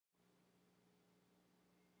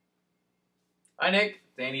Hi Nick,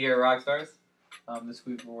 Danny here at Rockstars. This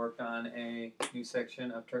week we'll work on a new section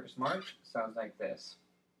of Turkish March. Sounds like this.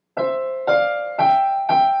 Goes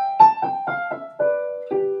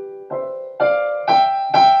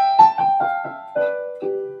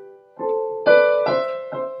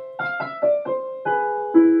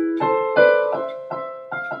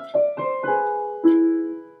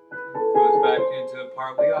back into a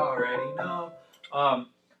part we already know.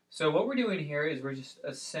 So what we're doing here is we're just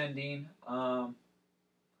ascending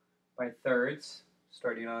by thirds,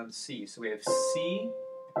 starting on C. So we have C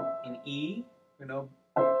and E. We're going to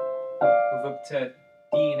move up to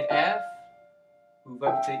D and F, move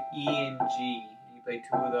up to E and G. And you play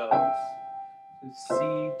two of those. So C,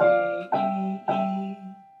 D, E, E.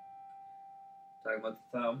 Talking about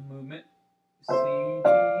the thumb movement. C, D,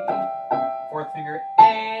 E. Fourth finger,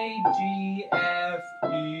 A, G, F,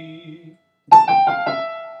 E.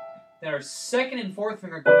 Then our second and fourth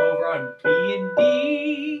finger come over on B and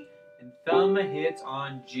D, and thumb hits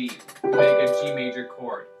on G to make a G major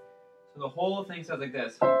chord. So the whole thing sounds like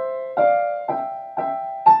this. You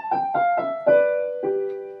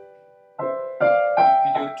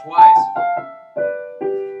do it twice.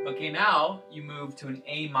 Okay, now you move to an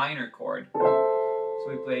A minor chord. So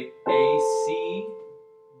we play A, C,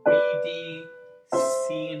 B, D,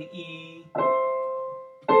 C, and E.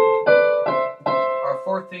 Our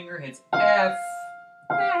fourth finger hits F,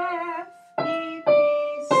 F, E, D,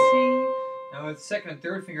 C. Now with the second and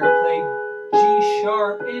third finger, play G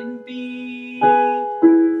sharp and B.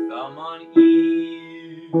 Thumb on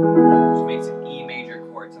E. Which makes an E major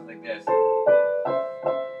chord, sounds like this.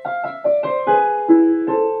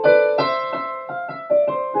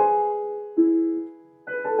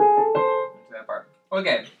 That part.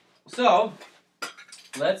 Okay, so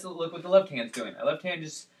let's look what the left hand's doing. The left hand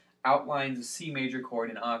just outlines a C major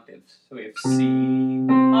chord in octaves. So we have C,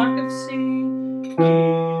 octave C, E,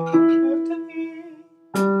 octave E,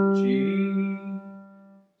 G.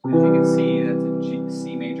 So as you can see, that's a G,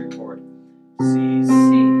 C major chord. C, C, E,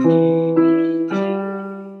 E, G.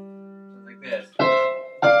 Sounds like this. So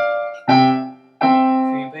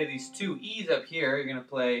you play these two E's up here. You're going to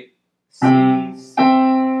play C, C.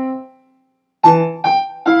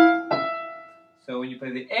 So when you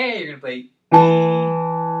play the A, you're going to play E, E.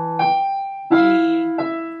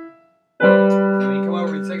 And when you come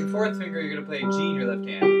over to the second, fourth finger, you're going to play a G in your left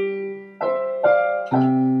hand.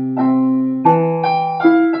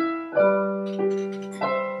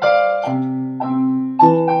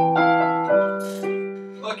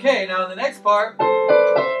 Okay, now in the next part,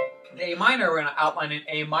 the A minor, we're going to outline an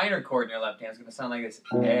A minor chord in your left hand. It's going to sound like this.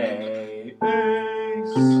 A,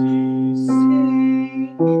 C, C, E,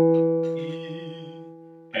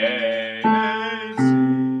 A, C,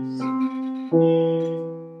 C, E, A.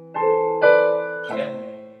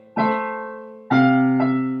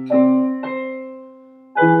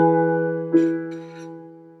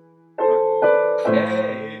 A,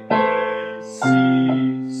 C,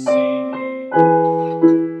 C.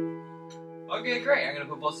 Okay, great. I'm going to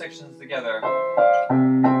put both sections together.